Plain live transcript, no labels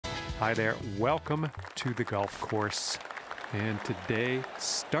Hi there, welcome to the golf course. And today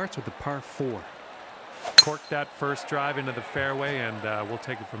starts with a par 4. Cork that first drive into the fairway and we'll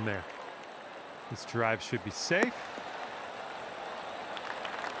take it from there. This drive should be safe.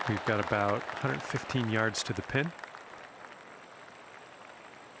 We've got about 115 yards to the pin.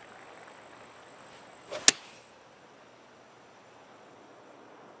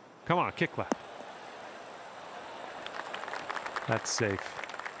 Come on, kick left. That's safe.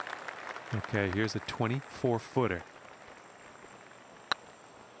 Okay, here's a 24-footer.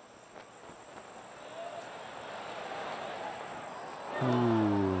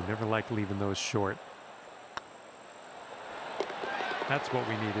 Ooh, never like leaving those short. That's what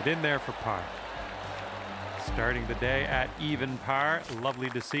we needed in there for par. Starting the day at even par, lovely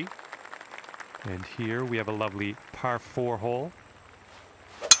to see. And here we have a lovely par 4 hole.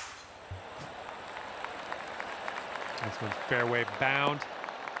 This one's fairway bound.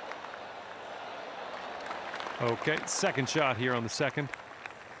 Okay, second shot here on the second.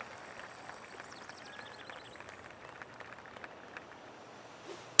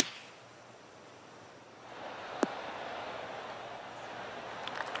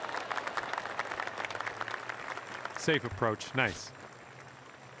 Safe approach, nice.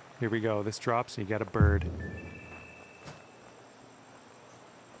 Here we go, this drops and you got a bird.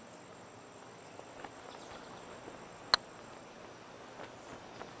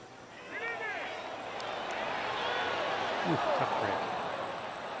 Ooh, tough break.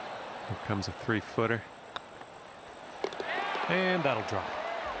 Here comes a 3-footer. And that'll drop.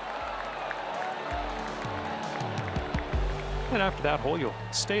 And after that hole, you'll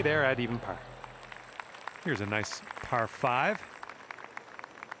stay there at even par. Here's a nice par 5.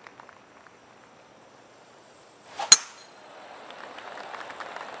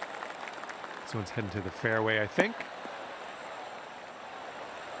 This one's heading to the fairway, I think.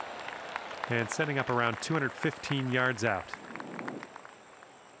 And setting up around 215 yards out.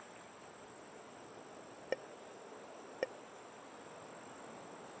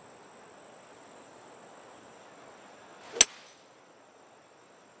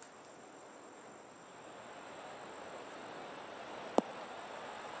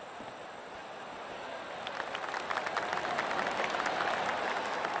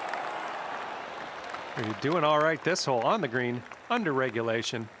 You're doing all right this hole on the green, under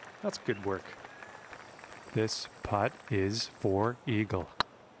regulation. That's good work. This putt is for eagle.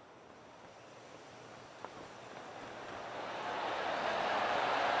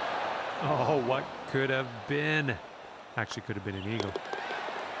 Oh, what could have been? Actually, could have been an eagle.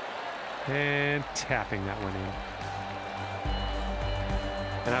 And tapping that one in.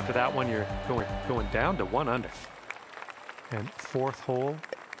 And after that one, you're going down to 1 under. And 4th hole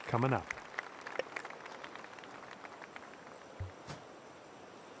coming up.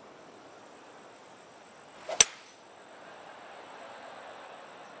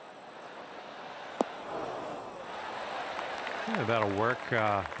 Yeah, that'll work.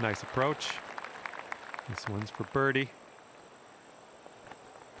 Nice approach. This one's for birdie.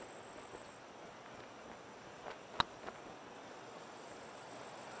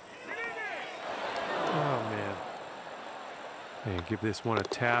 Oh, man. And give this one a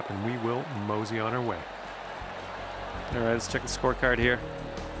tap, and we will mosey on our way. All right, let's check the scorecard here.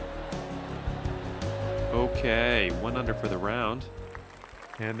 Okay, 1 under for the round.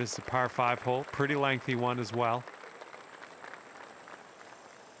 And this is a par 5 hole. Pretty lengthy one as well.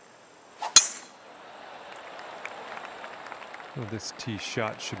 Well, this tee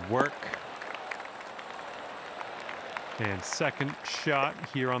shot should work. And second shot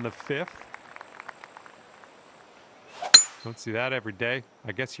here on the 5th. Don't see that every day.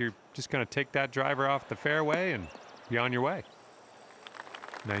 I guess you're just going to take that driver off the fairway and be on your way.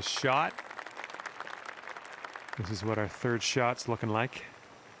 Nice shot. This is what our 3rd shot's looking like.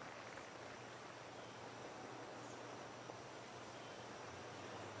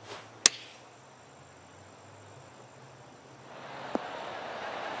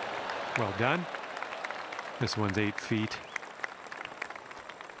 Well done. This one's 8 feet.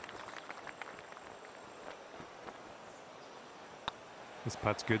 This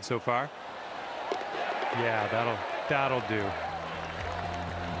putt's good so far. Yeah, that'll do.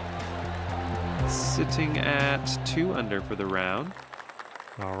 Sitting at 2 under for the round.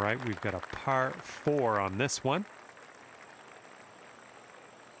 All right, we've got a par 4 on this one.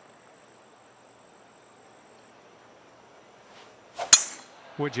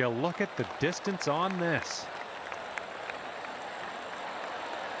 Would you look at the distance on this?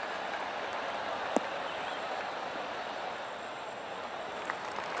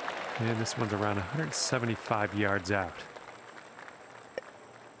 And this one's around 175 yards out.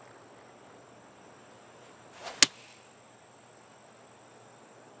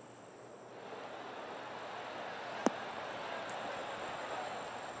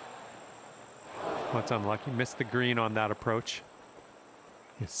 it's unlucky. Missed the green on that approach.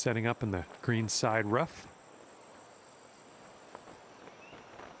 He's setting up in the green side rough.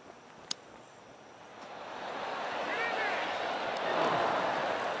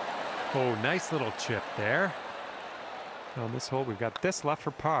 Oh, nice little chip there. On this hole, we've got this left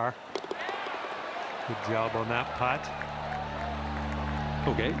for par. Good job on that putt.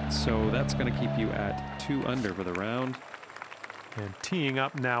 Okay, so that's going to keep you at 2 under for the round. And teeing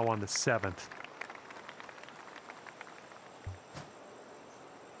up now on the 7th.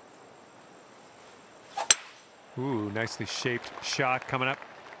 Ooh, nicely shaped shot coming up.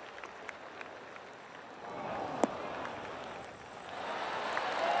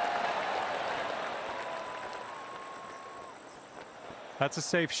 That's a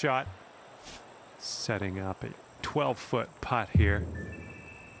safe shot. Setting up a 12-foot putt here.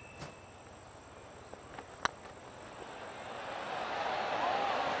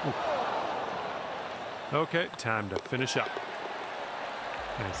 Ooh. Okay, time to finish up.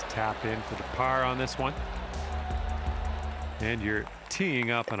 Nice tap in for the par on this one. And you're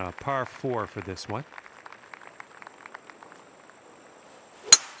teeing up on a par 4 for this one.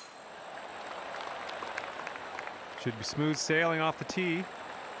 Should be smooth sailing off the tee.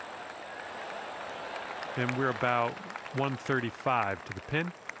 And we're about 135 to the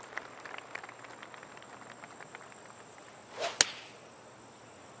pin.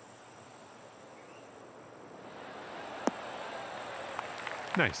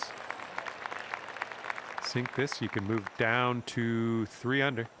 Nice. Sink this, you can move down to 3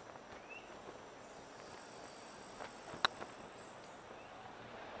 under.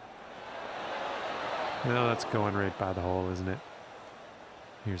 No, that's going right by the hole, isn't it?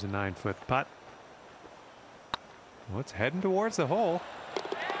 Here's a 9-foot putt. Well, it's heading towards the hole.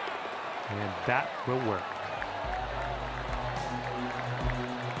 And that will work.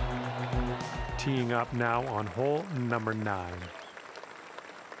 Teeing up now on hole number 9.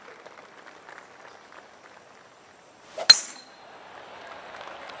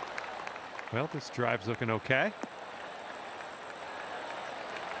 Well, this drive's looking okay.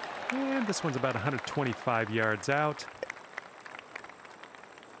 And this one's about 125 yards out.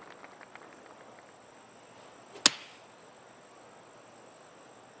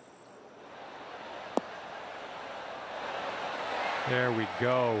 There we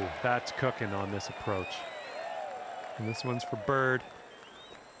go. That's cooking on this approach. And this one's for bird.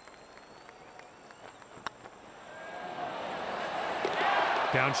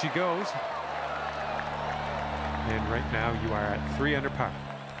 Down she goes. And right now you are at 3 under par.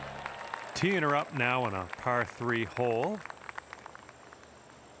 Teeing her up now on a par 3 hole.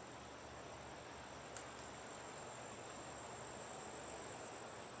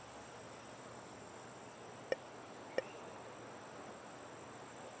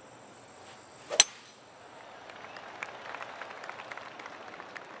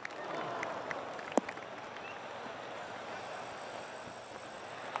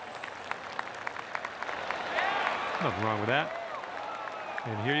 Nothing wrong with that.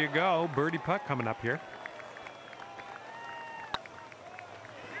 And here you go, birdie putt coming up here.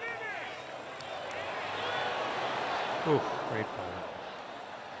 Oh, great ball.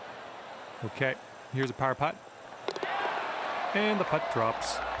 Okay, here's a par putt. And the putt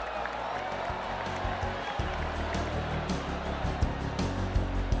drops.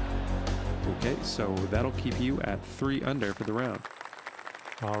 Okay, so that'll keep you at 3 under for the round.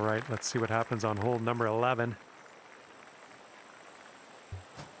 All right, let's see what happens on hole number 11.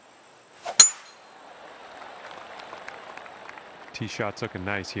 Tee shot's looking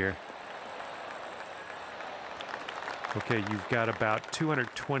nice here. Okay, you've got about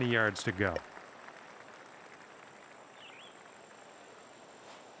 220 yards to go.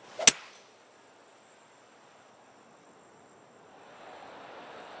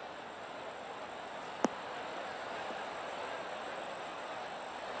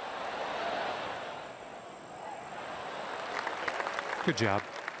 Good job.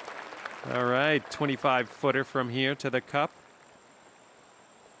 All right, 25-footer from here to the cup.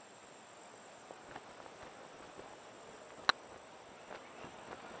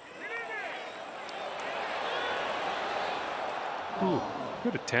 Ooh,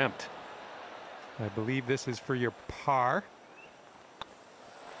 good attempt. I believe this is for your par.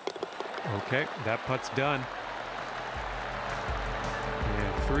 Okay, that putt's done.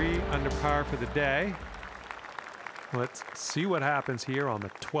 And 3 under par for the day. Let's see what happens here on the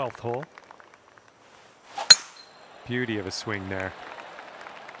 12th hole. Beauty of a swing there.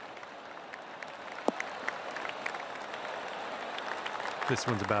 This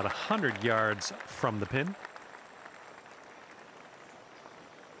one's about 100 yards from the pin.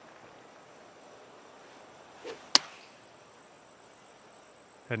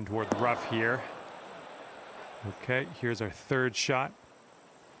 heading toward the rough here. Okay, here's our third shot.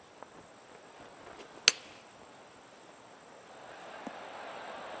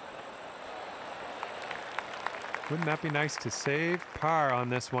 Wouldn't that be nice to save par on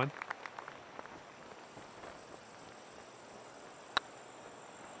this one?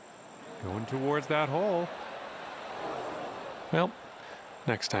 Going towards that hole. Well,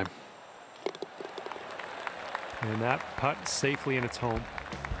 next time. And that putt safely in its home.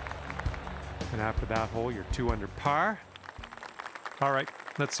 And after that hole, you're 2 under par. All right,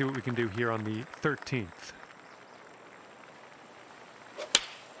 let's see what we can do here on the 13th.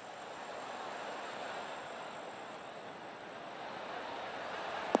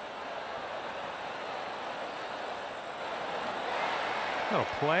 Oh,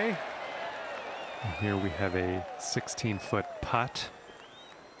 play. And here we have a 16-foot putt.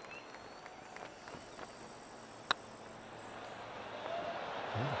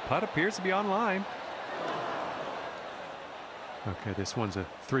 Well, the putt appears to be on line. Okay, this one's a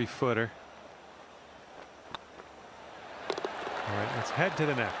 3-footer. All right, let's head to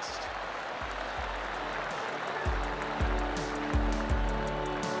the next.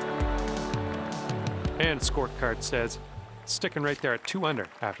 And scorecard says sticking right there at 2 under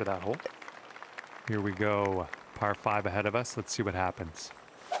after that hole. Here we go, par 5 ahead of us. Let's see what happens.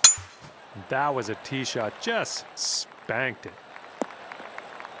 That was a tee shot, just spanked it.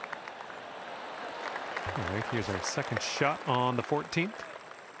 All right, here's our second shot on the 14th.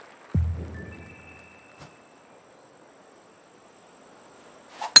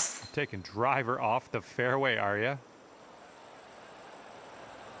 Taking driver off the fairway, are ya?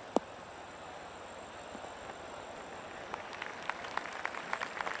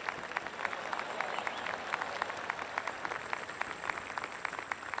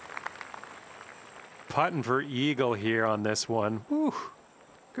 Putting for eagle here on this one. Woo,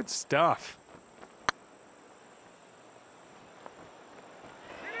 good stuff.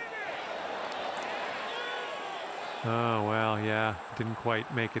 Oh, well, yeah, didn't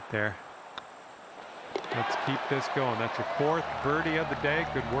quite make it there. Let's keep this going. That's your 4th birdie of the day.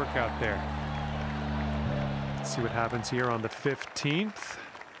 Good work out there. Let's see what happens here on the 15th.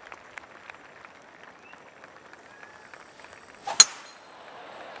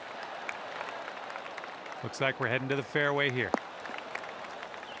 Looks like we're heading to the fairway here.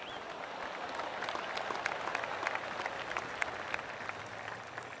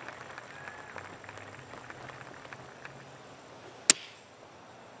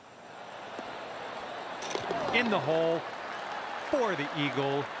 In the hole for the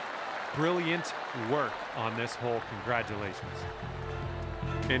eagle. Brilliant work on this hole. Congratulations.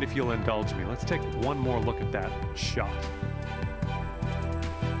 And if you'll indulge me, let's take one more look at that shot.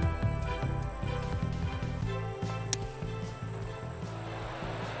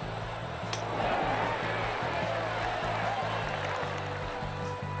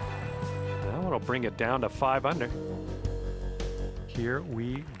 That'll bring it down to 5 under. Here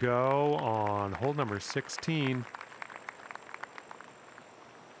we go on hole number 16.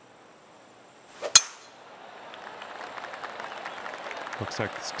 Looks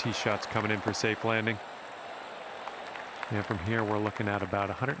like this tee shot's coming in for safe landing. And from here, we're looking at about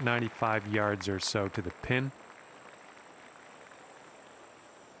 195 yards or so to the pin.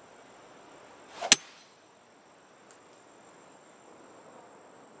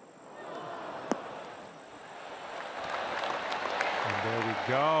 There we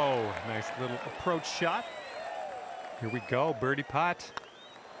go. Nice little approach shot. Here we go, birdie putt.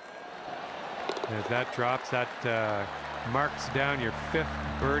 As that drops, that marks down your 5th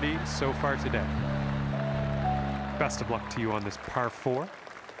birdie so far today. Best of luck to you on this par 4.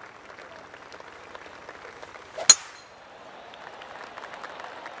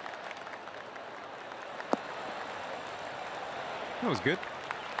 That was good.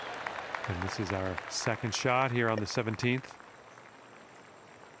 And this is our second shot here on the 17th.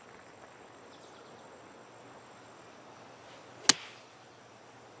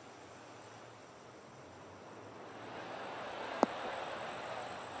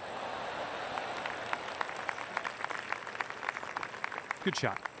 Good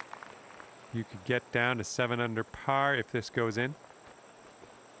shot. You could get down to 7 under par if this goes in.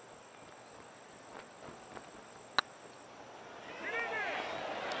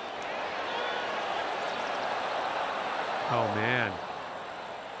 Oh, man.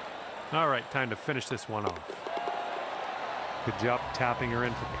 All right, time to finish this one off. Good job tapping her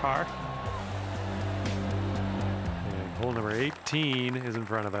in for par. And hole number 18 is in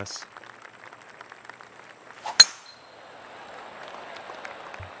front of us.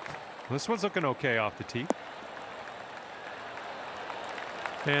 This one's looking okay off the tee.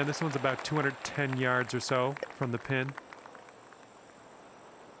 And this one's about 210 yards or so from the pin.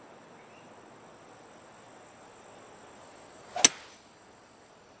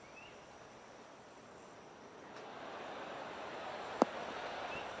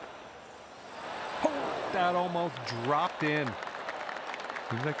 That almost dropped in.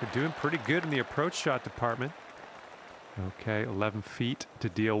 Seems like they're doing pretty good in the approach shot department. Okay, 11 feet to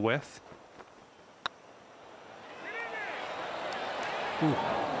deal with. Ooh.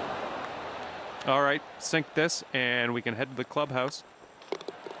 All right, sink this and we can head to the clubhouse.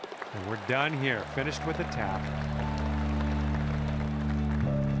 And we're done here, finished with a tap.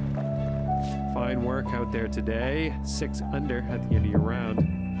 Fine work out there today. 6 under at the end of your round.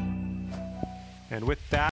 And with that,